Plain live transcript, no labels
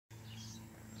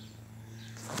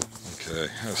Okay,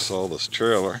 I saw this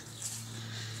trailer,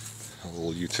 a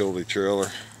little utility trailer.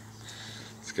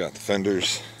 It's got the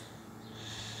fenders,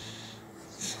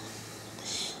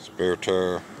 spare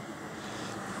tire.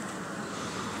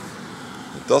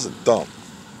 It doesn't dump.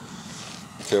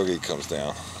 Tailgate comes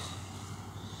down.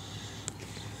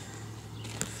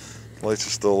 Lights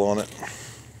are still on it.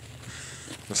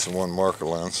 Missing one marker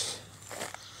lens.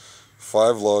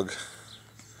 5 lug.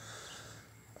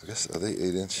 I guess, are they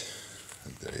 8-inch? I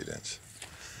think they're 8-inch.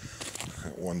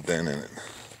 Got one dent in it.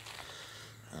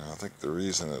 I think the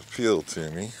reason it appealed to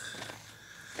me,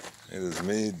 it is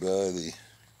made by the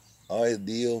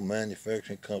Ideal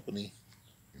Manufacturing Company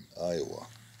in Iowa.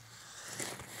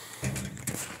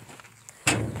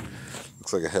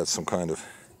 Looks like it had some kind of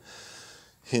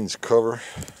hinge cover.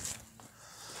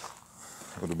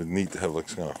 Would have been neat to have like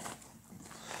some kind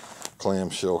of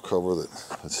clamshell cover that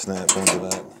would snap into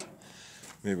that.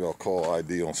 Maybe I'll call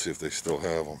Ideal and see if they still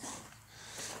have them.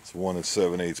 It's 1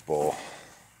 7/8 ball,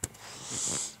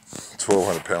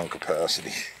 1,200 pound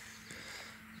capacity.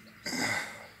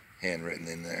 Handwritten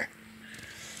in there.